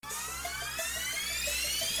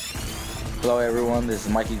Hello everyone, this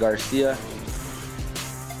is Mikey Garcia.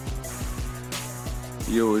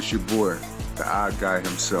 Yo, it's your boy, the odd guy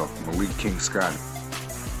himself, Malik King Scott.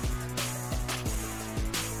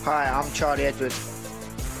 Hi, I'm Charlie Edwards.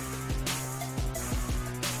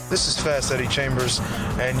 This is Fast Eddie Chambers,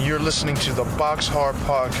 and you're listening to the Box Hard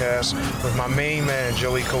Podcast with my main man,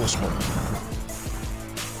 Joey Coastman.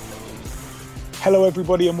 Hello,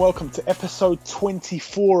 everybody, and welcome to episode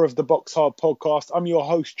 24 of the Box Hard Podcast. I'm your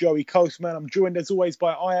host, Joey Coastman. I'm joined, as always,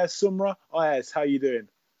 by Ayaz Sumra. Ayaz, how you doing?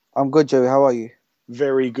 I'm good, Joey. How are you?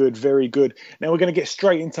 Very good, very good. Now, we're going to get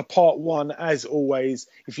straight into part one, as always.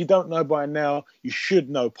 If you don't know by now, you should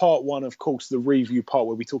know. Part one, of course, the review part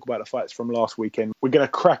where we talk about the fights from last weekend. We're going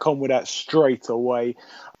to crack on with that straight away.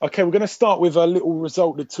 Okay, we're going to start with a little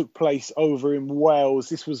result that took place over in Wales.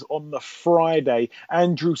 This was on the Friday.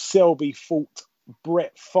 Andrew Selby fought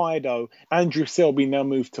Brett Fido. Andrew Selby now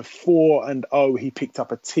moved to 4-0. He picked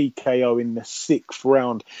up a TKO in the 6th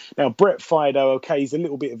round. Now, Brett Fido, okay, he's a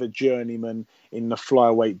little bit of a journeyman in the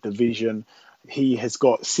flyweight division. He has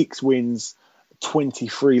got 6 wins,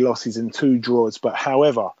 23 losses and 2 draws. But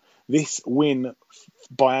however, this win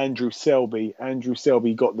by Andrew Selby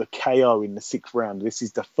got the KO in the 6th round. This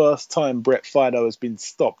is the first time Brett Fido has been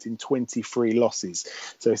stopped in 23 losses.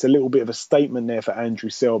 So it's a little bit of a statement there for Andrew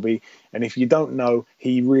Selby. And if you don't know,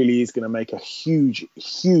 he really is going to make a huge,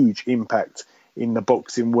 huge impact in the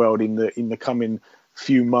boxing world in the coming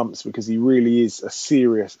few months, because he really is a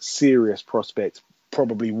serious prospect,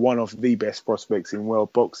 probably one of the best prospects in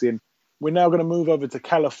world boxing. We're now going to move over to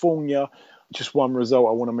California. Just one result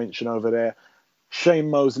I want to mention over there. Shane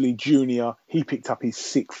Mosley Jr., he picked up his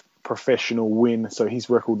 6th professional win, so his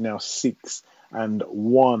record now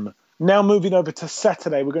 6-1. Now moving over to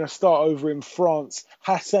Saturday, we're going to start over in France.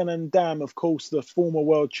 Hassan N'Dam, of course, the former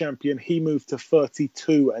world champion, he moved to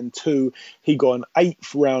 32-2. He got an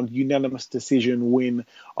 8th round unanimous decision win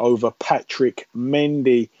over Patrick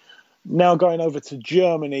Mendy. Now going over to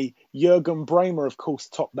Germany, Jürgen Brähmer, of course,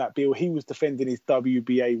 topped that bill. He was defending his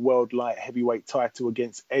WBA World Light Heavyweight title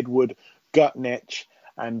against Edward Gutnech,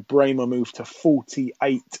 and Brähmer moved to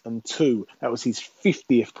 48-2. That was his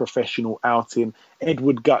 50th professional outing.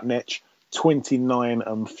 Edward Gutnech,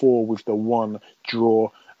 29-4 with the 1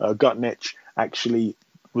 draw. Gutnech actually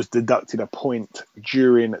was deducted a point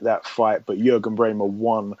during that fight, but Jürgen Brähmer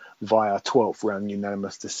won via 12th round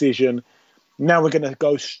unanimous decision. Now we're going to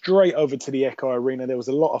go straight over to the Echo Arena. There was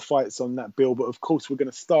a lot of fights on that bill, but of course we're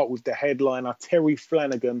going to start with the headliner, Terry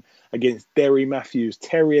Flanagan against Derry Matthews.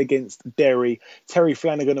 Terry against Derry. Terry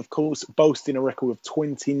Flanagan, of course, boasting a record of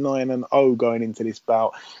 29-0 going into this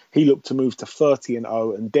bout. He looked to move to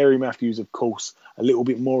 30-0, and Derry Matthews, of course, a little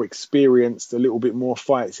bit more experienced, a little bit more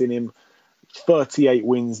fights in him. 38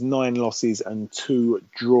 wins, 9 losses and 2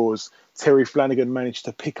 draws. Terry Flanagan managed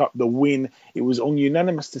to pick up the win. It was on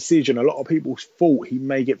unanimous decision. A lot of people thought he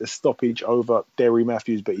may get the stoppage over Derry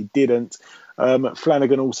Matthews, but he didn't.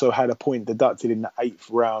 Flanagan also had a point deducted in the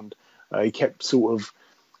 8th round. He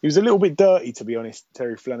was a little bit dirty, to be honest,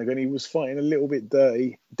 Terry Flanagan. He was fighting a little bit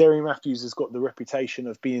dirty. Derry Matthews has got the reputation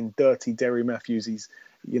of being dirty Derry Matthews. He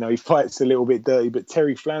fights a little bit dirty, but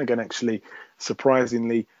Terry Flanagan actually,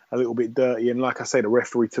 surprisingly, a little bit dirty. And like I say, the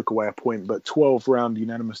referee took away a point, but 12-round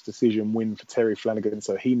unanimous decision win for Terry Flanagan.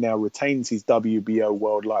 So he now retains his WBO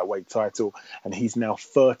World Lightweight title, and he's now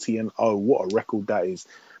 30-0. What a record that is.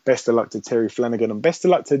 Best of luck to Terry Flanagan, and best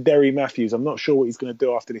of luck to Derry Matthews. I'm not sure what he's going to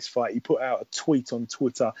do after this fight. He put out a tweet on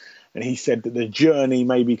Twitter, and he said that the journey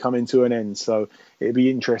may be coming to an end. So it'll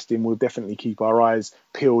be interesting. We'll definitely keep our eyes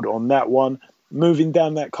peeled on that one. Moving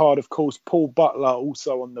down that card, of course, Paul Butler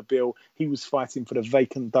also on the bill. He was fighting for the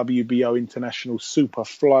vacant WBO International Super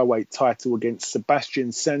Flyweight title against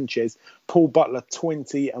Sebastian Sanchez. Paul Butler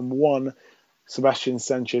 20-1, Sebastian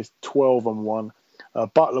Sanchez 12-1.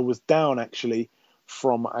 Butler was down actually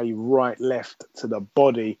from a right-left to the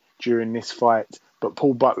body during this fight, but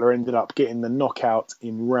Paul Butler ended up getting the knockout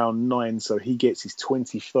in round 9, so he gets his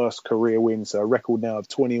 21st career win, so a record now of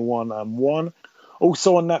 21-1.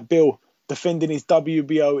 Also on that bill, defending his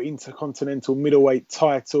WBO Intercontinental Middleweight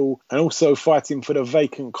title and also fighting for the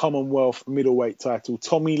vacant Commonwealth Middleweight title,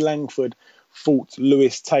 Tommy Langford fought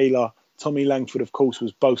Lewis Taylor. Tommy Langford, of course,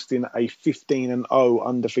 was boasting a 15-0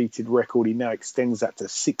 undefeated record. He now extends that to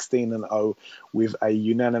 16-0 with a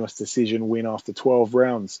unanimous decision win after 12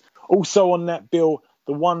 rounds. Also on that bill,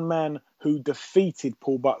 the one man who defeated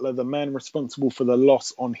Paul Butler, the man responsible for the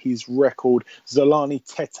loss on his record, Zolani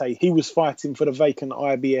Tete. He was fighting for the vacant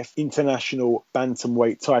IBF International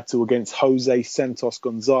Bantamweight title against Jose Santos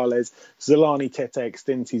Gonzalez. Zolani Tete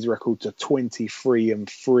extends his record to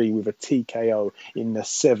 23-3 with a TKO in the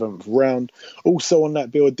 7th round. Also on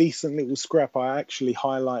that bill, a decent little scrap. I actually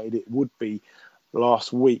highlighted it would be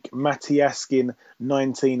last week. Matty Askin,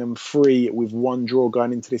 19-3 with 1 draw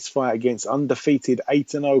going into this fight against undefeated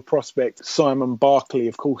 8-0 prospect Simon Barkley.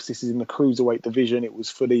 Of course, this is in the cruiserweight division. It was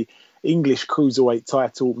for the English cruiserweight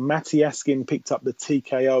title. Matty Askin picked up the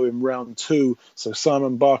TKO in round 2, so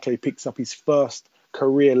Simon Barkley picks up his first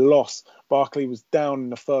career loss. Barkley was down in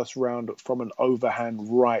the first round from an overhand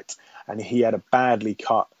right, and he had a badly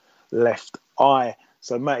cut left eye.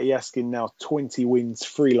 So Matty Askin now 20 wins,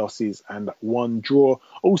 3 losses and 1 draw.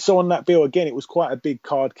 Also on that bill, again, it was quite a big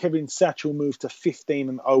card. Kevin Satchell moved to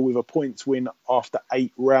 15-0 with a points win after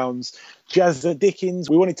 8 rounds. Jazza Dickens,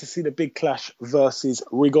 we wanted to see the big clash versus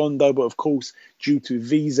Rigondo, but of course, due to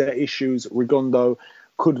visa issues, Rigondo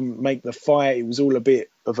couldn't make the fight. It was all a bit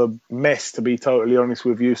of a mess, to be totally honest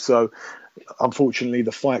with you. So unfortunately,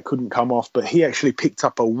 the fight couldn't come off, but he actually picked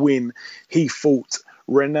up a win. He fought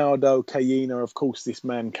Ronaldo Cayena. Of course, this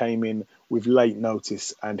man came in with late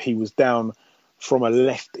notice and he was down from a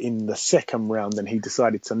left in the 2nd round and he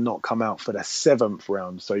decided to not come out for the 7th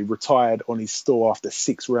round. So he retired on his store after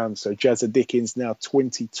 6 rounds. So Jazza Dickens now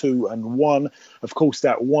 22-1. Of course,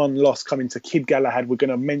 that 1 loss coming to Kid Galahad. We're going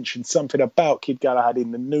to mention something about Kid Galahad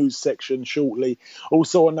in the news section shortly.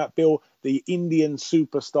 Also on that bill, the Indian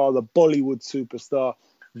superstar, the Bollywood superstar,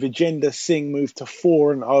 Vijender Singh moved to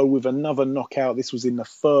 4-0 with another knockout. This was in the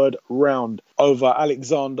 3rd round over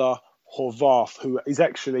Alexander Horvath, who is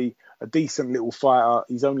actually a decent little fighter.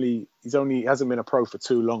 He hasn't been a pro for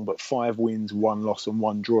too long, but 5 wins, 1 loss and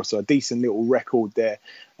 1 draw. So a decent little record there.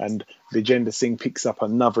 And Vijender Singh picks up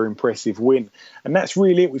another impressive win. And that's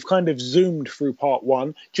really it. We've kind of zoomed through part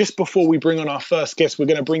 1. Just before we bring on our first guest, we're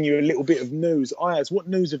going to bring you a little bit of news. Ayaz, what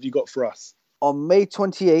news have you got for us? On May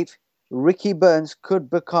 28th, Ricky Burns could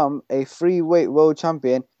become a free-weight world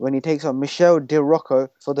champion when he takes on Michel De Rocco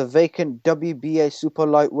for the vacant WBA super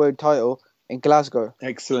lightweight title in Glasgow.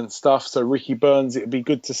 Excellent stuff. So Ricky Burns, it'd be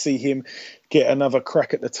good to see him get another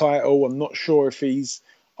crack at the title. I'm not sure if he's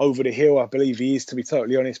over the hill. I believe he is, to be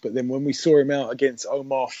totally honest. But then when we saw him out against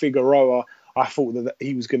Omar Figueroa, I thought that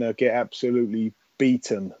he was going to get absolutely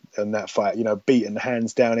beaten in that fight, beaten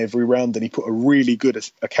hands down every round, and he put a really good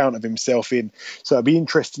account of himself in. So it'd be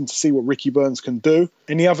interesting to see what Ricky Burns can do.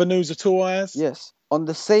 Any other news at all, Ayaz? Yes. On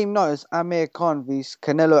the same night as Amir Khan vs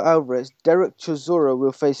Canelo Alvarez, Derek Chisora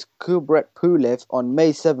will face Kubrat Pulev on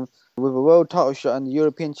May 7th with a world title shot and the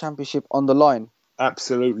European Championship on the line.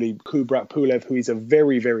 Absolutely. Kubrat Pulev, who is a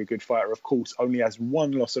very, very good fighter, of course, only has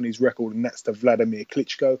 1 loss on his record, and that's to Vladimir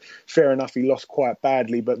Klitschko. Fair enough, he lost quite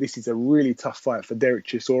badly, but this is a really tough fight for Derek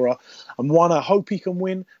Chisora. And one, I hope he can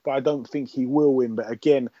win, but I don't think he will win. But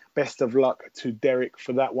again, best of luck to Derek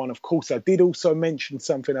for that one. Of course, I did also mention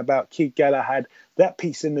something about Kid Galahad. That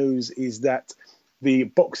piece of news is that the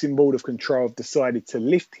Boxing Board of Control have decided to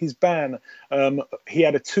lift his ban. He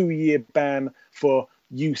had a 2-year ban for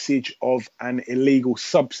usage of an illegal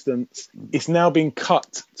substance. It's now been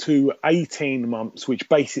cut to 18 months, which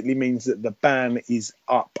basically means that the ban is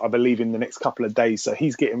up, I believe, in the next couple of days. So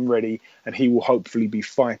he's getting ready and he will hopefully be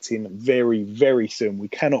fighting very, very soon. We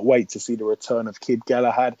cannot wait to see the return of Kid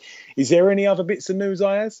Galahad. Is there any other bits of news,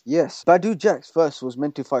 Ayaz? Yes. Badou Jack first was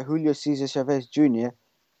meant to fight Julio Cesar Chavez Jr.,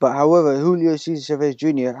 but however, Julio Cesar Chavez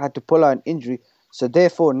Jr. had to pull out an injury, so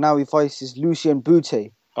therefore now he faces Lucien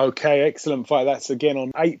Bute. Okay, excellent fight. That's again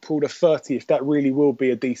on April the 30th. That really will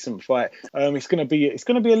be a decent fight. It's going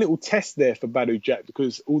to be a little test there for Badou Jack,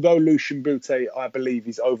 because although Lucien Bute, I believe,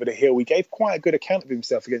 is over the hill, he gave quite a good account of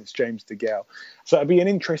himself against James DeGale. So it'll be an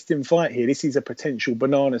interesting fight here. This is a potential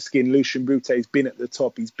banana skin. Lucien Bute's been at the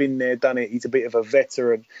top. He's been there, done it. He's a bit of a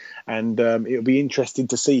veteran, and it'll be interesting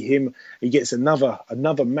to see him. He gets another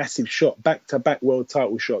massive shot, back-to-back world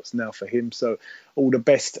title shots now for him. So all the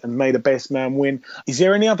best, and may the best man win. Is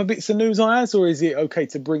there any other bits of news, Ayaz, or is it okay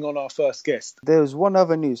to bring on our first guest? There's one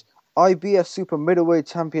other news. IBF super middleweight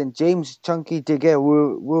champion James Chunky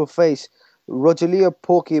DeGale will face Rogelio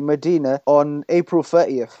Porky Medina on April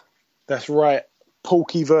 30th. That's right.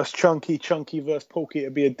 Porky versus Chunky, Chunky versus Porky.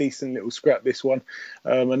 It'd be a decent little scrap, this one.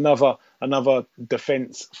 Another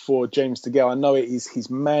defence for James DeGale. I know it is his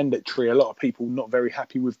mandatory. A lot of people not very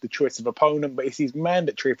happy with the choice of opponent, but it's his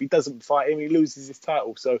mandatory. If he doesn't fight him, he loses his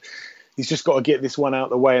title. So He's just got to get this one out of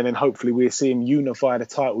the way, and then hopefully we'll see him unify the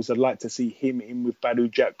titles. I'd like to see him in with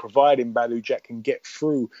Badou Jack, providing Badou Jack can get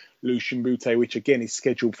through Lucian Bute, which again is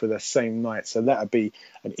scheduled for the same night. So that'd be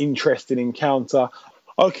an interesting encounter.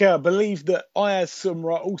 Okay, I believe that Ayaz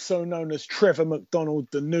Sumra, also known as Trevor McDonald,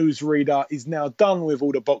 the newsreader, is now done with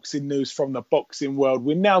all the boxing news from the boxing world.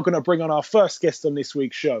 We're now going to bring on our first guest on this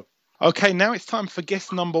week's show. Okay, now it's time for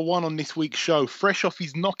guest number one on this week's show. Fresh off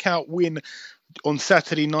his knockout win on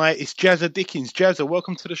Saturday night, it's Jazza Dickens. Jazza,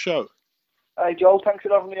 welcome to the show. Hi, Joel. Thanks for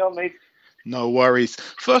having me on, mate. No worries.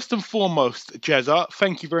 First and foremost, Jazza,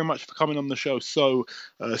 thank you very much for coming on the show so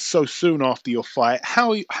soon after your fight.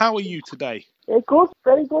 How are you today? Good,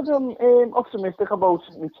 very good. I'm optimistic about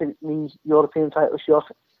my European title shot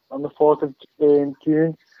on the 4th of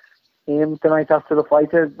June. The night after the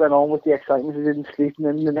fight, I went on with the excitement. I didn't sleep, and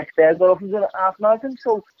then the next day I got up and did a half marathon.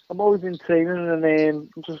 So I'm always in training, and I'm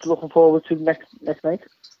just looking forward to the next night.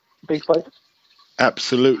 Big fight.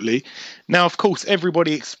 Absolutely. Now, of course,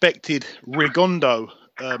 everybody expected Rigondeaux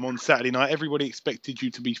on Saturday night. Everybody expected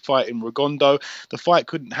you to be fighting Rigondeaux. The fight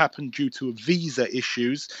couldn't happen due to visa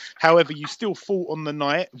issues. However, you still fought on the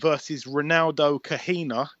night versus Ronaldo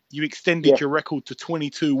Kahina. You extended your record to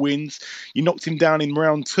 22 wins. You knocked him down in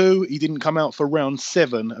round 2. He didn't come out for round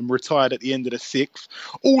 7 and retired at the end of the 6th.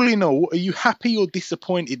 All in all, are you happy or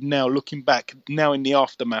disappointed now, looking back, now in the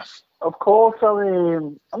aftermath? Of course,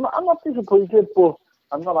 I'm not disappointed, but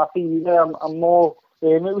I'm not happy either. I'm more...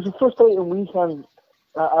 it was a frustrating week, and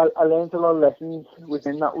I learned a lot of lessons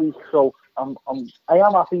within that week, so I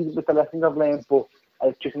am happy with the lessons I've learned, but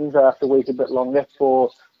it just means I have to wait a bit longer for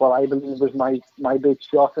what I believe was my big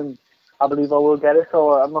shot, and I believe I will get it,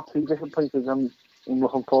 so I'm not too disappointed. I'm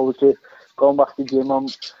looking forward to going back to the gym. I'm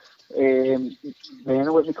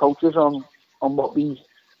learning with the coaches on what we've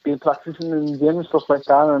been practicing in the gym and stuff like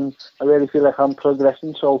that, and I really feel like I'm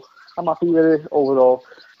progressing, so I'm happy with it overall.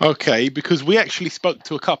 Okay, because we actually spoke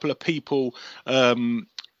to a couple of people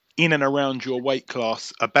in and around your weight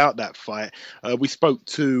class about that fight. We spoke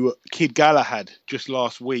to Kid Galahad just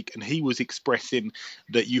last week, and he was expressing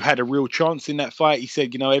that you had a real chance in that fight. He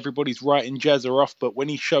said, everybody's writing Jazza off, but when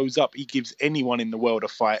he shows up, he gives anyone in the world a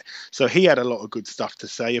fight. So he had a lot of good stuff to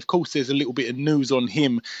say. Of course, there's a little bit of news on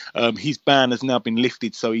him. His ban has now been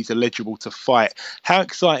lifted, so he's eligible to fight. How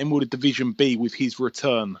exciting will the division be with his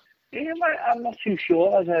return? Yeah, I'm not too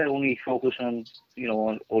sure, as I only focus on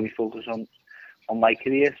my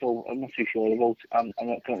career, so I'm not too sure about. I'm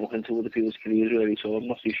not going to look into other people's careers really, so I'm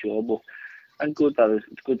not too sure. But it's good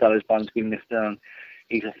that his ban's been lifted, and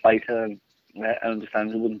he's a fighter. And I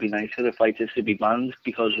understand it wouldn't be nice for the fighters to be banned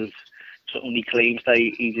because of something he claims that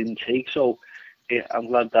he didn't take. So yeah, I'm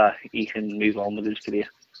glad that he can move on with his career.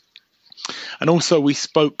 And also we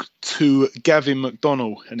spoke to Gavin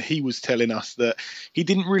McDonnell, and he was telling us that he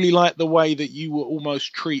didn't really like the way that you were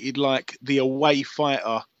almost treated like the away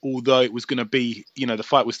fighter, although it was going to be, the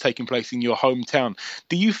fight was taking place in your hometown.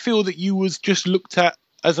 Do you feel that you was just looked at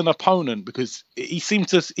as an opponent? Because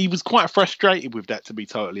he was quite frustrated with that, to be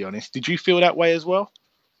totally honest. Did you feel that way as well?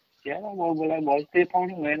 Yeah, well, I was the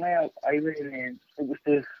opponent when I really, it was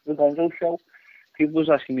the Rigondeaux show. People was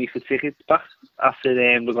asking me for tickets back after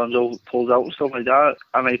Rigondeaux pulled out and stuff like that,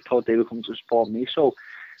 and I thought they would come to support me. So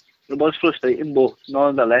it was frustrating, but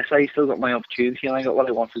nonetheless, I still got my opportunity and I got what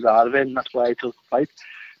I wanted out of it, and that's why I took the fight.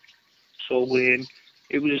 So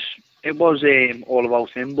it was all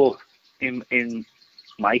about him, but in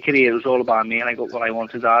my career, it was all about me, and I got what I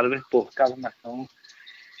wanted out of it. But Gavin McDonnell,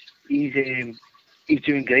 he's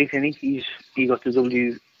doing great, isn't he? He got the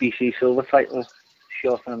WBC silver title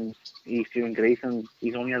shot, and he's doing great, and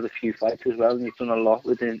he's only had a few fights as well, and he's done a lot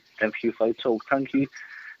within them few fights. So thank you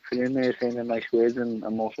for him saying the nice words, and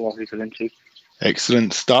I'm also happy for him too.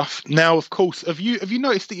 Excellent stuff. Now, of course, have you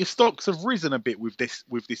noticed that your stocks have risen a bit with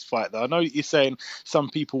this fight? Though I know you're saying some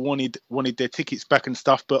people wanted their tickets back and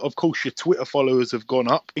stuff, but of course your Twitter followers have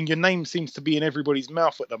gone up, and your name seems to be in everybody's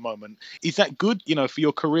mouth at the moment. Is that good? For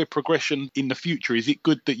your career progression in the future, is it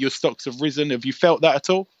good that your stocks have risen? Have you felt that at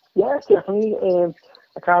all? Yes, definitely.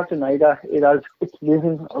 I can't deny that it's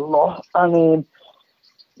risen a lot, and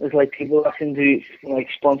there's like people asking to like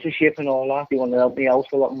sponsorship and all that. They want to help me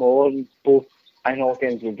out a lot more, but I know at the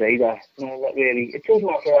end of the day that that really, it does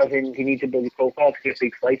matter, as in you need to build a profile to get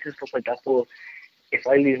big fights and stuff like that. But if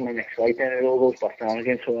I lose my next fight, then it all goes back down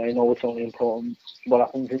again. So I know it's only important what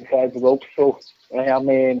happens inside the ropes. So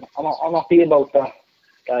I'm happy about that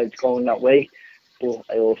it's going that way. But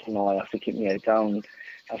I also know I have to keep my head down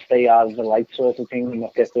and stay out of the light sort of thing, and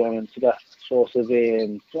not get thrown into that sort of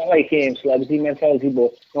not like celebrity mentality,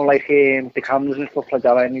 but not like the cameras and stuff like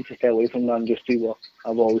that. I need to stay away from that and just do what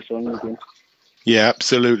I've always done in the game. Yeah,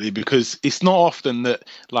 absolutely. Because it's not often that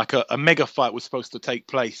like a mega fight was supposed to take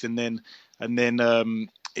place and then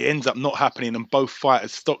it ends up not happening and both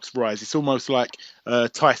fighters' stocks rise. It's almost like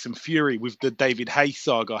Tyson Fury with the David Haye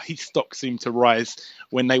saga. His stocks seemed to rise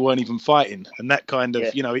when they weren't even fighting, and that kind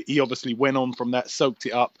of, he obviously went on from that, soaked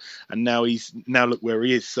it up, and now look where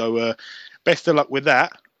he is. So best of luck with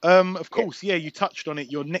that. Of course, you touched on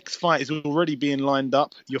it. Your next fight is already being lined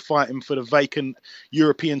up. You're fighting for the vacant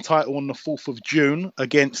European title on the 4th of June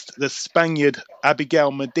against the Spaniard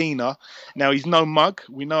Abigail Medina. Now, he's no mug.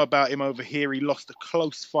 We know about him over here. He lost a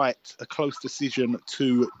close fight, a close decision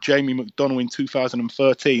to Jamie McDonnell in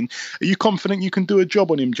 2013. Are you confident you can do a job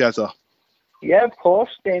on him, Jazza? Yeah, of course.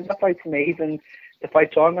 The fight's made and the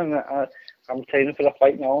fight's on, and I'm training for the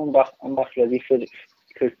fight now. I'm back ready for it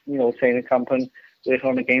because, training camp and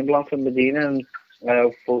working on a game plan for Medina, and I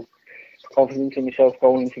have full confidence in myself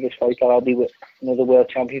going into this fight that I'll be with another world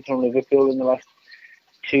champion from Liverpool in the last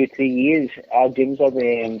 2 or 3 years. Our gyms have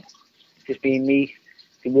just been me.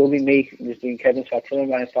 It will be me. There's been Kevin Saxon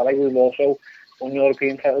and Ryan Farag, who have also won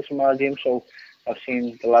European titles from our gym. So I've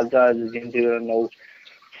seen the lads at the gym do it, and know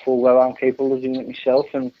full well I'm capable of doing it myself.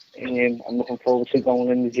 And I'm looking forward to going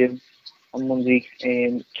in the gym on Monday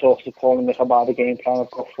and talk to Paul and Mick about the game plan.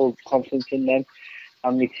 I've got full confidence in them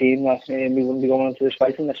and my team that we wouldn't be going into this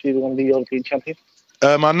fight unless we were going to be European champion.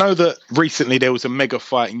 I know that recently there was a mega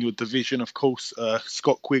fight in your division, of course,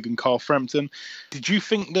 Scott Quigg and Carl Frampton. Who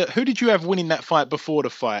did you have winning that fight before the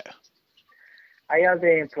fight? I had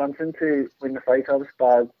Frampton to win the fight. I was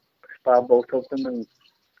sparred both of them, and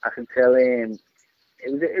I can tell it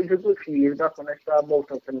was a good few years back when I sparred both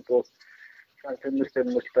of them, but Frampton was a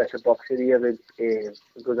much better boxer. He had a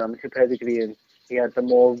good amateur pedigree, and he had the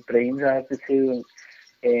more brains out of the two,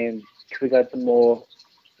 and Quigg had the more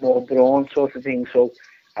brawn sort of thing. So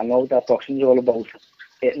I know that boxing's all about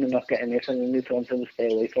hitting and not getting hit, and I knew Frampton to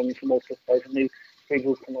stay away from me for most of the fight. I knew Quigg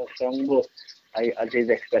would come out strong, but I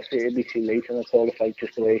did expect it to be too late, and I called the fight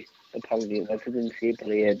just the way apparently it went. I didn't see it,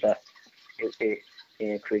 but I heard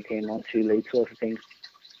that Quigg came on too late sort of thing.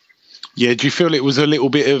 Yeah, do you feel it was a little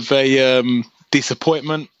bit of a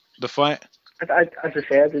disappointment, the fight? As I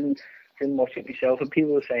say, I didn't watch it myself, and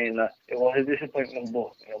people were saying that it was a disappointment,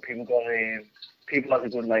 but people had a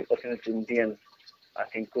good night looking at it in the end. I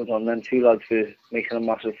think good on them two lads for making a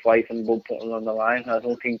massive fight and both putting on the line. I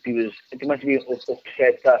don't think they might be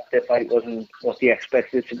upset that their fight wasn't what they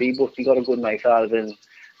expected it to be, but they got a good night out of it,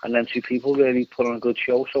 and them two people really put on a good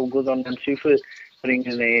show. So good on them two for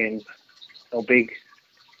bringing in big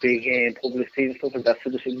publicity and stuff like that to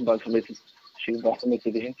the Super Bantamweight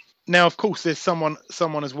division. Now, of course, there's someone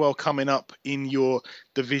as well coming up in your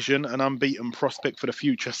division, an unbeaten prospect for the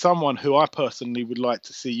future, someone who I personally would like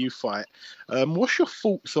to see you fight. What's your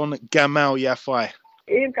thoughts on Gamal Yafai?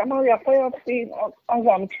 Gamal Yafai, I've seen as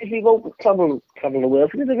amateurs, we both travel the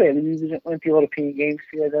world together, really. We went to European Games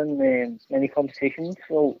together and many competitions,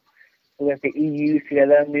 so we went to EU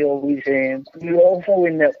together, and we were also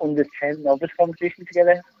in the under-10 novice competition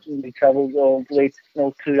together. We travelled all the way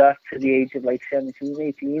through that to the age of like 17,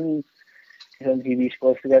 18, on TV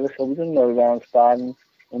sports together, so we didn't know around sparring,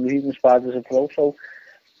 and we even sparred as a pro, so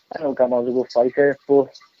I know Gamal's a good fighter, but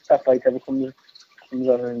if that fight ever comes on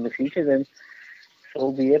in the future, then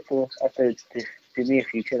so be it, but after the near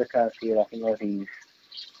future, I can't see it happening where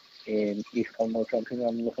he's Commonwealth champion.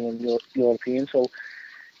 I'm looking at European, so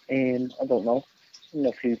I don't know.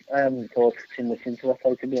 I haven't thought too much into that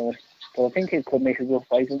fight, to be honest. But I think it could make a good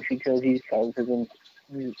fight in the future. He's talented and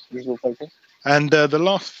he's a good fighter. And the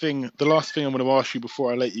last thing I'm going to ask you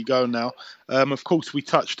before I let you go now, of course, we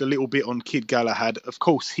touched a little bit on Kid Galahad. Of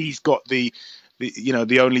course, he's got he's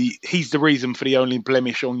the reason for the only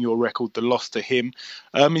blemish on your record, the loss to him.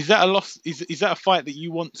 Is that a loss? Is that a fight that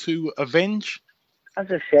you want to avenge? As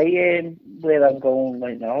I say, where I'm going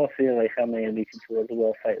right now, I feel like I'm reaching towards the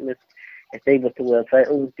world title. If they got the world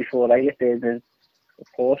title before I get there, then of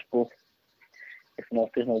course, but if not,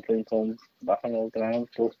 there's no point going back on all ground.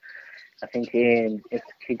 But I think if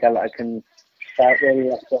Kid Galahad can start where he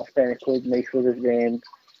left off, then it could make for his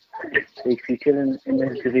big future in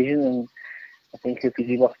this division. And I think if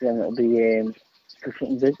he boxes, then it'll be for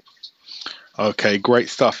something big. Okay, great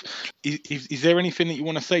stuff. Is there anything that you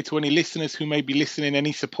want to say to any listeners who may be listening,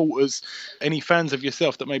 any supporters, any fans of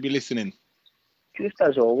yourself that may be listening? Just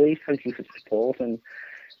as always, thank you for the support, and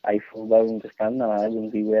I full well understand that I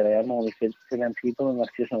wouldn't be where I am only for them people, and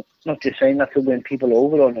that's just not just saying that to win people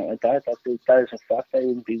over or anything like that. That is a fact. I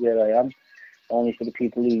wouldn't be where I am only for the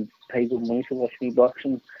people who pay good money to watch me box,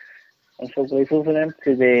 and I'm so grateful for them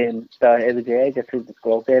that every day I get to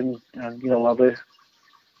go out there and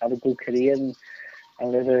have a good career, and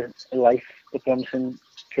and live a life of promising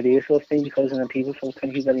career sort of thing because of the people. So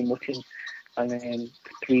thank you very much, and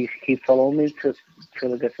please keep following me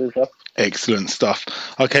till I get to the top. Excellent stuff.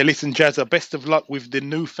 Okay, listen, Jazza, best of luck with the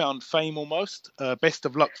newfound fame almost. Best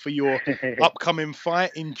of luck for your upcoming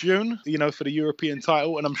fight in June, for the European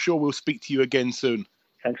title, and I'm sure we'll speak to you again soon.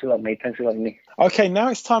 Thanks a lot, mate. Thanks for having me. Okay, now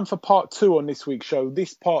it's time for part 2 on this week's show.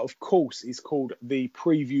 This part, of course, is called the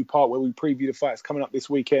preview part, where we preview the fights coming up this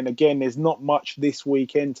weekend. Again, there's not much this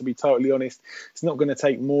weekend, to be totally honest. It's not going to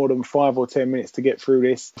take more than 5 or 10 minutes to get through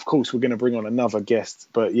this. Of course, we're going to bring on another guest,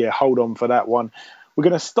 but yeah, hold on for that one. We're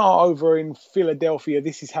going to start over in Philadelphia.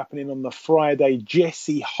 This is happening on the Friday.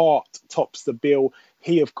 Jesse Hart tops the bill.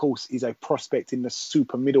 He, of course, is a prospect in the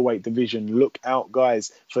super middleweight division. Look out,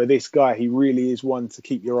 guys, for this guy. He really is one to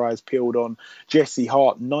keep your eyes peeled on. Jesse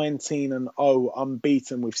Hart, 19-0,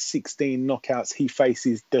 unbeaten with 16 knockouts. He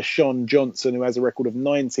faces Deshaun Johnson, who has a record of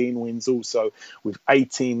 19 wins also, with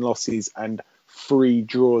 18 losses and 3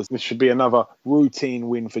 draws. This should be another routine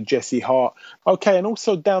win for Jesse Hart. Okay, and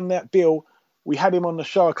also down that bill, we had him on the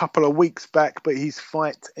show a couple of weeks back, but his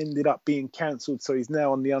fight ended up being cancelled, so he's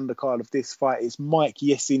now on the undercard of this fight. It's Mike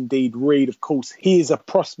Yes Indeed Reed. Of course, he is a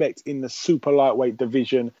prospect in the super lightweight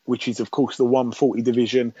division, which is, of course, the 140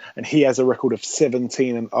 division, and he has a record of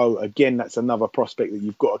 17-0. Again, that's another prospect that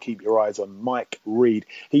you've got to keep your eyes on, Mike Reed.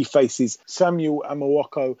 He faces Samuel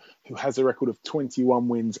Amawako, who has a record of 21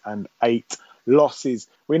 wins and 8 losses.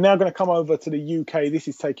 We're now going to come over to the UK. This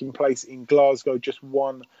is taking place in Glasgow. Just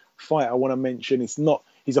one fight I want to mention. It's not,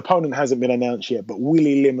 his opponent hasn't been announced yet, but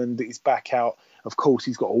Willie Limond is back out. Of course,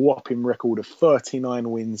 he's got a whopping record of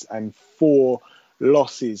 39 wins and 4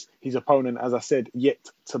 losses. His opponent, as I said, yet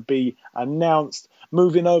to be announced.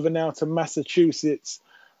 Moving over now to Massachusetts,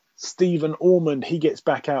 Stephen Ormond, he gets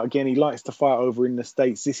back out again. He likes to fight over in the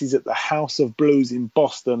States. This is at the House of Blues in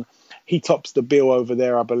Boston. He tops the bill over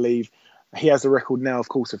there, I believe. He has a record now, of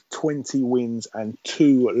course, of 20 wins and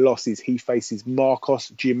 2 losses. He faces Marcos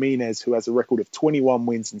Jimenez, who has a record of 21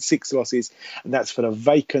 wins and 6 losses, and that's for the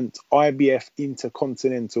vacant IBF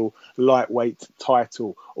Intercontinental Lightweight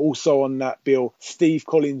title. Also on that bill, Steve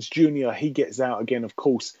Collins Jr., he gets out again, of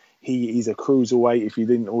course. He is a cruiserweight, if you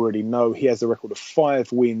didn't already know. He has a record of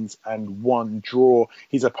 5 wins and 1 draw.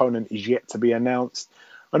 His opponent is yet to be announced.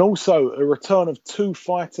 And also a return of 2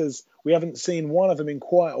 fighters. We haven't seen one of them in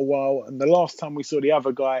quite a while. And the last time we saw the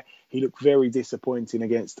other guy, he looked very disappointing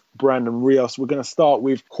against Brandon Rios. We're going to start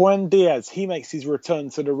with Juan Diaz. He makes his return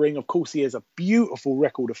to the ring. Of course, he has a beautiful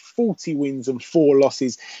record of 40 wins and 4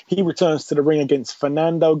 losses. He returns to the ring against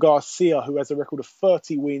Fernando Garcia, who has a record of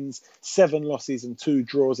 30 wins, 7 losses and 2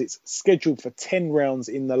 draws. It's scheduled for 10 rounds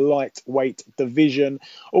in the lightweight division.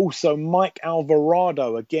 Also, Mike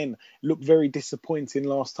Alvarado, again, looked very disappointing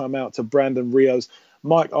last time out to Brandon Rios.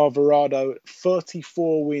 Mike Alvarado,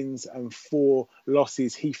 34 wins and 4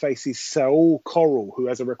 losses. He faces Saul Corral, who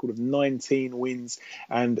has a record of 19 wins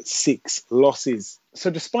and 6 losses. So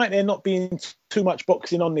despite there not being too much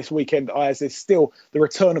boxing on this weekend, there's still the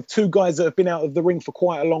return of 2 guys that have been out of the ring for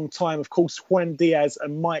quite a long time. Of course, Juan Diaz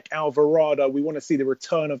and Mike Alvarado. We want to see the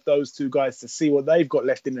return of those 2 guys to see what they've got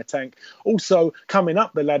left in the tank. Also, coming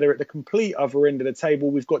up the ladder at the complete other end of the table,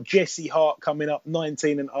 we've got Jesse Hart coming up,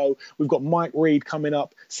 19-0. We've got Mike Reed coming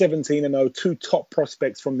up, 17-0. 2 top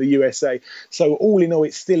prospects from the USA. So all in all,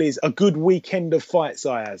 it still is a good weekend of fights,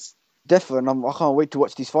 Ayaz. Definitely, I can't wait to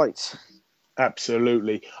watch these fights.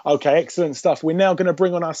 Absolutely. Okay, excellent stuff. We're now going to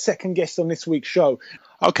bring on our second guest on this week's show.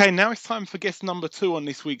 Okay, now it's time for guest number 2 on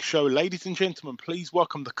this week's show. Ladies and gentlemen, please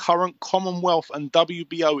welcome the current Commonwealth and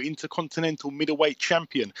WBO Intercontinental Middleweight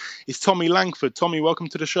Champion. It's Tommy Langford. Tommy, welcome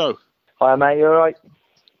to the show. Hi, mate. You all right?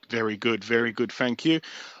 Very good, thank you.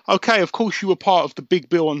 Okay, of course, you were part of the big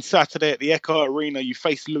bill on Saturday at the Echo Arena. You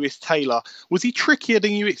faced Lewis Taylor. Was he trickier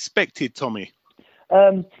than you expected, Tommy?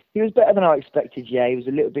 He was better than I expected, yeah.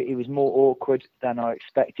 He was more awkward than I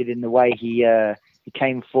expected in the way he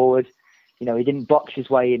came forward. You know, he didn't box his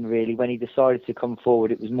way in really. When he decided to come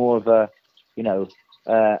forward, it was more of a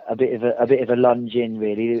bit of a lunge in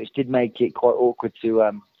really, which did make it quite awkward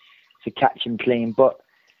to catch him clean. But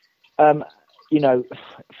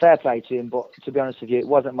fair play to him. But to be honest with you, it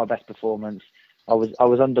wasn't my best performance. I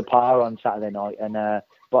was under par on Saturday night, and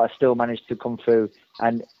but I still managed to come through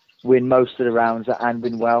and win most of the rounds and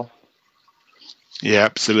win well. Yeah,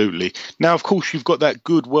 absolutely. Now, of course, you've got that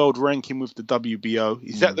good world ranking with the WBO.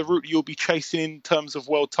 Is that the route you'll be chasing in terms of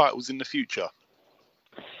world titles in the future?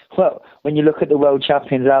 Well, when you look at the world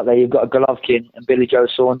champions out there, you've got Golovkin and Billy Joe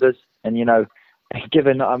Saunders. And,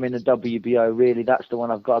 given that I'm in the WBO, really, that's the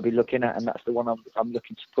one I've got to be looking at. And that's the one I'm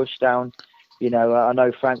looking to push down. I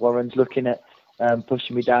know Frank Warren's looking at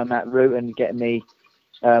pushing me down that route and getting me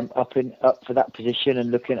up for that position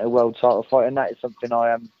and looking at a world title fight, and that is something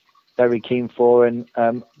I am very keen for and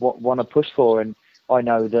want to push for. And I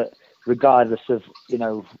know that regardless of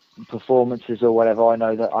performances or whatever, I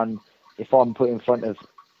know that if I'm put in front of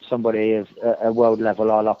somebody of a world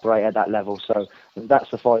level, I'll operate at that level. So that's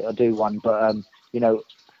the fight I do want. But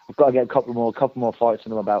I've got to get a couple more fights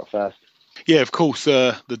under my belt first. Yeah, of course.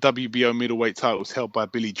 The WBO middleweight title is held by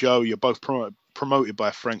Billy Joe. You're both promoted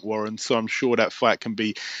by Frank Warren, so I'm sure that fight can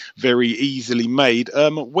be very easily made.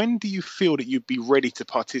 When do you feel that you'd be ready to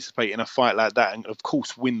participate in a fight like that, and of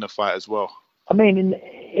course win the fight as well? I mean,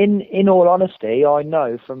 in all honesty, I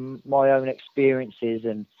know from my own experiences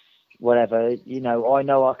and whatever, I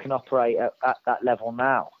know I can operate at that level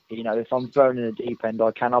now. If I'm thrown in the deep end,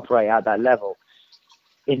 I can operate at that level.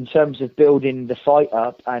 In terms of building the fight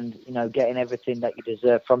up and, getting everything that you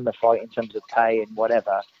deserve from the fight in terms of pay and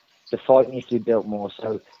whatever, the fight needs to be built more.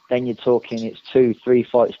 So then you're talking it's 2-3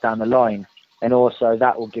 fights down the line. And also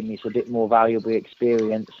that will give me a bit more valuable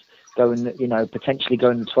experience going, potentially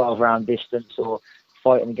going the 12-round distance or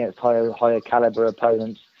fighting against higher caliber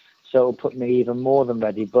opponents. So it'll put me even more than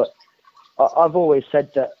ready. But I've always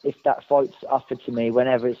said that if that fight's offered to me,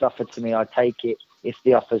 whenever it's offered to me, I take it if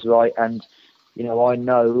the offer's right. And, I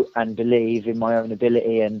know and believe in my own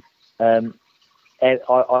ability, and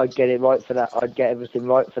I'd get it right for that. I'd get everything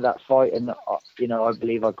right for that fight. And, I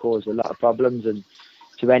believe I caused a lot of problems and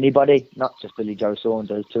to anybody, not just Billy Joe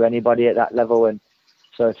Saunders, to anybody at that level. And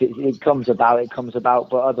so if it comes about, it comes about.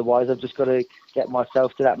 But otherwise, I've just got to get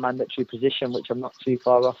myself to that mandatory position, which I'm not too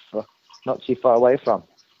far away from.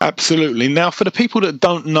 Absolutely. Now, for the people that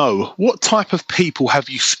don't know, what type of people have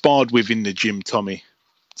you sparred with in the gym, Tommy?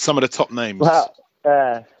 Some of the top names. Well,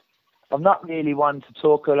 I'm not really one to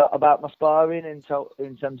talk a lot about my sparring in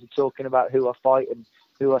terms of talking about who I fight and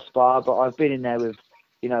who I spar, but I've been in there with,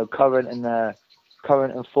 current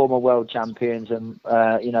and former world champions and,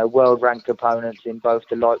 world rank opponents in both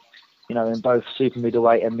in both super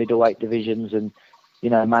middleweight and middleweight divisions and,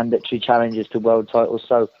 mandatory challenges to world titles.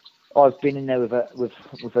 So I've been in there with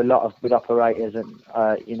a lot of good operators and,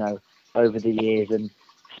 over the years, and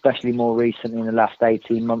especially more recently in the last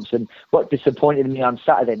 18 months. And what disappointed me on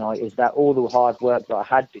Saturday night is that all the hard work that I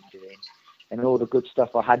had been doing and all the good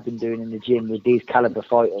stuff I had been doing in the gym with these caliber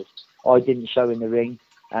fighters, I didn't show in the ring.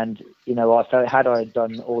 And, I felt had I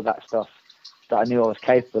done all that stuff that I knew I was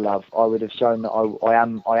capable of, I would have shown that I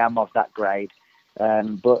am of that grade.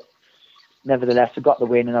 But nevertheless, I got the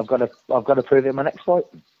win, and I've got to prove it in my next fight.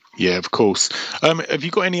 Yeah, of course. Have you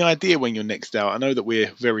got any idea when you're next out? I know that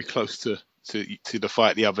we're very close to the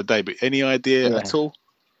fight the other day, but any idea at all?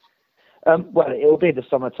 Well, it'll be the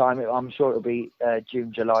summertime. I'm sure it'll be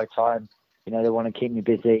June, July time. They want to keep me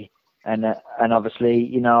busy, and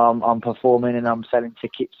obviously, I'm performing and I'm selling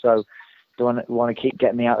tickets, so they want to keep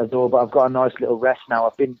getting me out the door. But I've got a nice little rest now.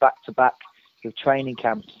 I've been back to back with training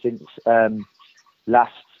camps since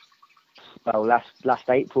last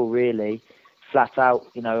April, really, flat out.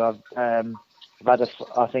 I've had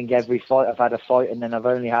I think every fight I've had a fight, and then I've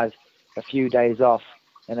only had a few days off,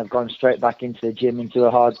 and I've gone straight back into the gym, into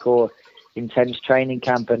a hardcore, intense training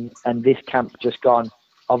camp, and this camp just gone.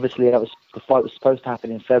 Obviously, the fight was supposed to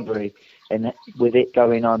happen in February, and with it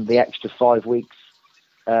going on the extra 5 weeks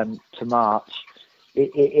to March,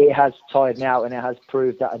 it has tired me out, and it has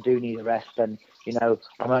proved that I do need a rest. And I'm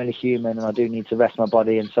only human, and I do need to rest my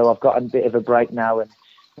body. And so I've got a bit of a break now, and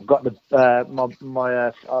I've got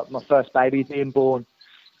my first baby being born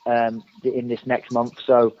in this next month.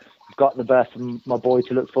 So I've got the birth of my boy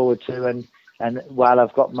to look forward to, and while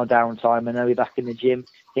I've got my downtime, and I'll be back in the gym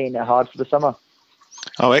hitting it hard for the summer.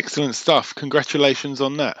 Oh, excellent stuff. Congratulations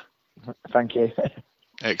on that. Thank you.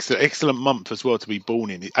 Excellent month as well to be born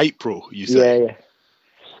in. April, you say? Yeah.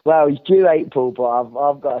 Well, he's due April, but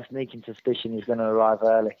I've got a sneaking suspicion he's going to arrive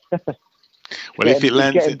early. Well, if it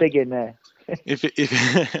lands, it's getting big in there.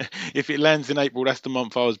 If it lands in April, that's the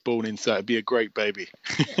month I was born in, so it'd be a great baby.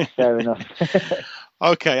 Fair enough.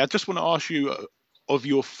 Okay, I just want to ask you of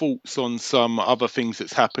your thoughts on some other things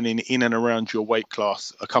that's happening in and around your weight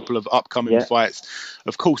class. A couple of upcoming fights.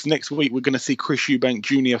 Of course, next week we're going to see Chris Eubank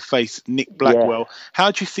Jr. face Nick Blackwell. Yeah.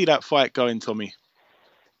 How do you see that fight going, Tommy?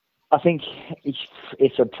 I think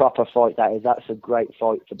it's a proper fight. That's a great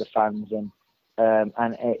fight for the fans, and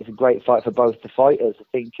it's a great fight for both the fighters. I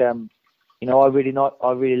think I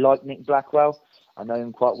really like Nick Blackwell. I know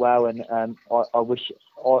him quite well, and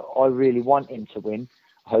I really want him to win.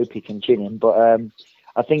 I hope he can chin him, but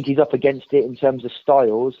I think he's up against it in terms of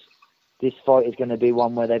styles. This fight is going to be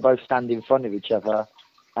one where they both stand in front of each other,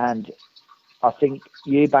 and I think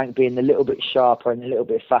Eubank being a little bit sharper and a little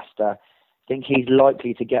bit faster, I think he's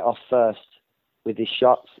likely to get off first with his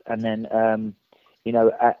shots, and then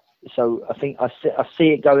so I think I see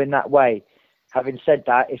it going that way. Having said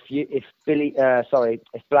that, if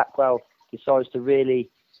Blackwell decides to really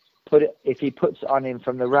if he puts it on him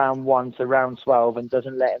from the round 1 to round 12 and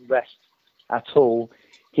doesn't let him rest at all,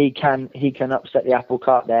 he can upset the apple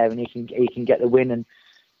cart there, and he can get the win. And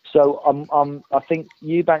so I think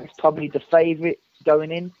Eubanks probably the favourite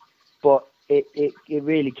going in, but it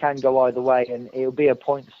really can go either way, and it'll be a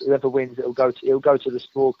point. Whoever wins, it'll go to the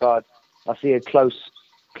scorecard. I see a close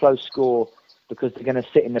score because they're going to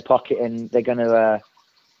sit in the pocket and they're going to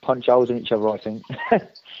punch holes in each other, I think.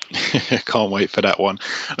 Can't wait for that one.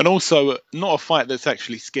 And also, not a fight that's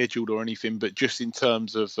actually scheduled or anything, but just in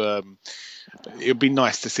terms of, it would be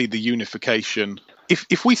nice to see the unification.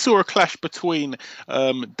 If we saw a clash between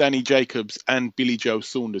Danny Jacobs and Billy Joe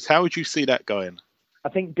Saunders, how would you see that going? I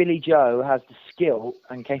think Billy Joe has the skill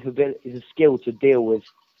and capability, the skill to deal with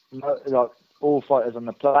like all fighters on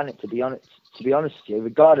the planet. To be honest with you,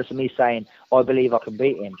 regardless of me saying I believe I can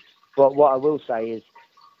beat him, but what I will say is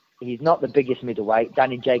he's not the biggest middleweight.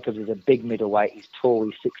 Danny Jacobs is a big middleweight. He's tall.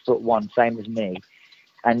 He's 6'1", same as me,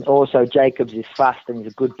 and also Jacobs is fast and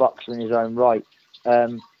he's a good boxer in his own right.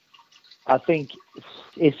 I think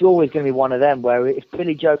it's always going to be one of them where if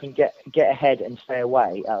Billy Joe can get ahead and stay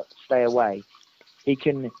away. He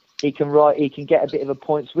can get a bit of a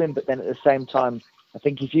points win, but then at the same time, I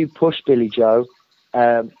think if you push Billy Joe,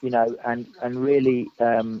 and really,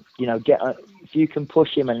 if you can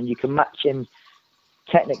push him and you can match him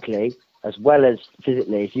technically as well as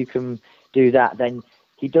physically, if you can do that, then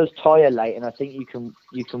he does tire late, and I think you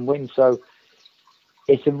can win. So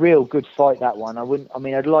it's a real good fight, that one.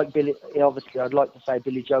 I'd like to say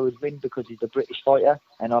Billy Joe would win because he's a British fighter,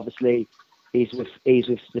 and obviously he's in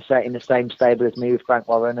the same stable as me with Frank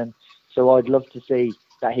Warren, and so I'd love to see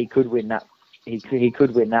that he could win that. He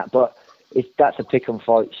could win that, but that's a pick 'em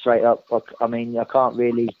fight straight up. I don't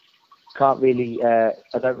really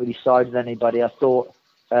side with anybody. I thought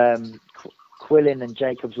Quillin and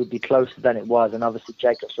Jacobs would be closer than it was, and obviously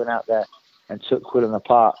Jacobs went out there and took Quillin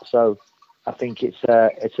apart. So I think it's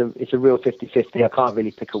a real 50-50. I can't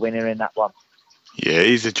really pick a winner in that one. Yeah, it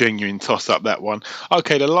is a genuine toss-up, that one.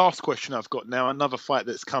 Okay, the last question I've got now, another fight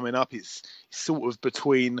that's coming up. It's sort of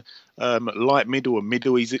between light middle and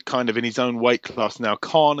middle. He's kind of in his own weight class now.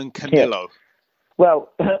 Khan and Canelo. Yeah.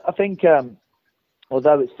 Well, I think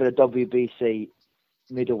although it's for the WBC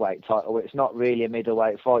middleweight title, it's not really a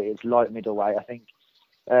middleweight fight. It's light middleweight. I think,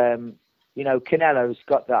 Canelo's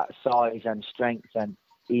got that size and strength, and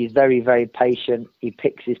he's very, very patient. He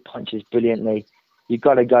picks his punches brilliantly. You've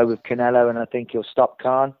got to go with Canelo, and I think he'll stop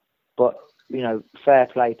Khan. But, fair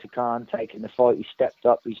play to Khan taking the fight. He stepped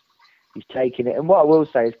up. He's taking it. And what I will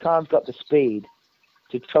say is Khan's got the speed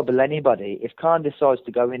to trouble anybody. If Khan decides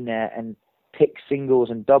to go in there and pick singles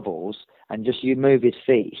and doubles and just move his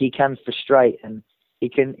feet, he can frustrate, and he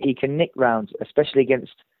can nick rounds, especially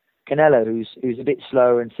against Canelo, who's a bit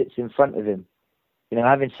slower and sits in front of him.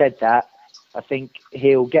 Having said that, I think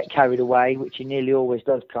he'll get carried away, which he nearly always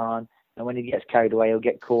does, Khan. And when he gets carried away, he'll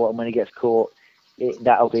get caught. And when he gets caught,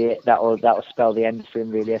 that'll be it. That'll spell the end for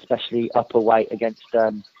him, really, especially upper weight against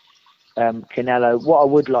Canelo. What I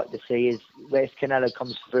would like to see is if Canelo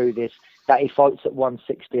comes through this, that he fights at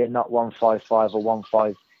 160 and not 155 or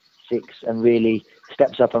 156, and really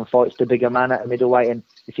steps up and fights the bigger man at a middleweight. And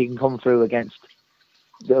if he can come through against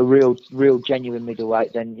the real genuine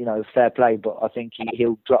middleweight, then fair play. But I think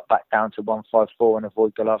he'll drop back down to 154 and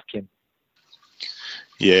avoid Golovkin.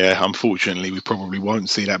 Yeah, unfortunately, we probably won't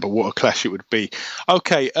see that, but what a clash it would be.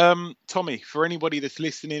 Okay, Tommy, for anybody that's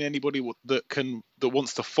listening, anybody that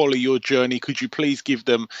wants to follow your journey, could you please give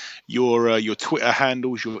them your Twitter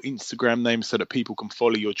handles, your Instagram name, so that people can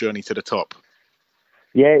follow your journey to the top?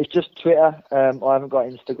 Yeah, it's just Twitter. I haven't got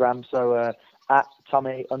Instagram, so at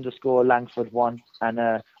Tommy_Langford1,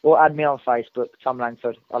 and or add me on Facebook, Tom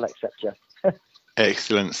Langford. I'll accept you.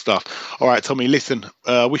 Excellent stuff. All right, Tommy, listen,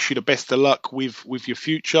 wish you the best of luck with your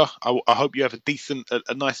future. I hope you have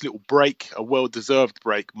a nice little break, a well-deserved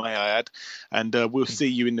break, may I add. And we'll see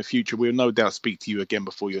you in the future. We'll no doubt speak to you again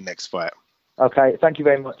before your next fight. Okay, thank you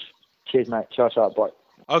very much. Cheers, mate. Ciao, bye.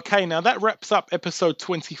 Okay, now that wraps up episode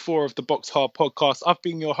 24 of the Box Hard podcast. I've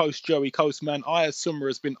been your host, Joey Coastman. Ayaz Sumra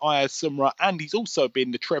has been Ayaz Sumra, and he's also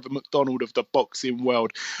been the Trevor McDonald of the boxing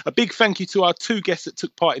world. A big thank you to our two guests that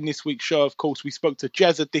took part in this week's show. Of course, we spoke to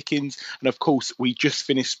Jazza Dickens, and of course, we just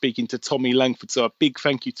finished speaking to Tommy Langford. So a big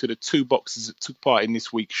thank you to the two boxers that took part in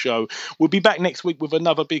this week's show. We'll be back next week with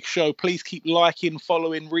another big show. Please keep liking,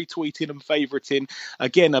 following, retweeting, and favoriting.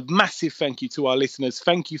 Again, a massive thank you to our listeners.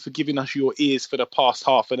 Thank you for giving us your ears for the past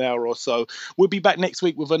half an hour or so. We'll be back next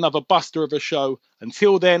week with another buster of a show.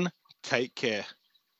 Until then, take care.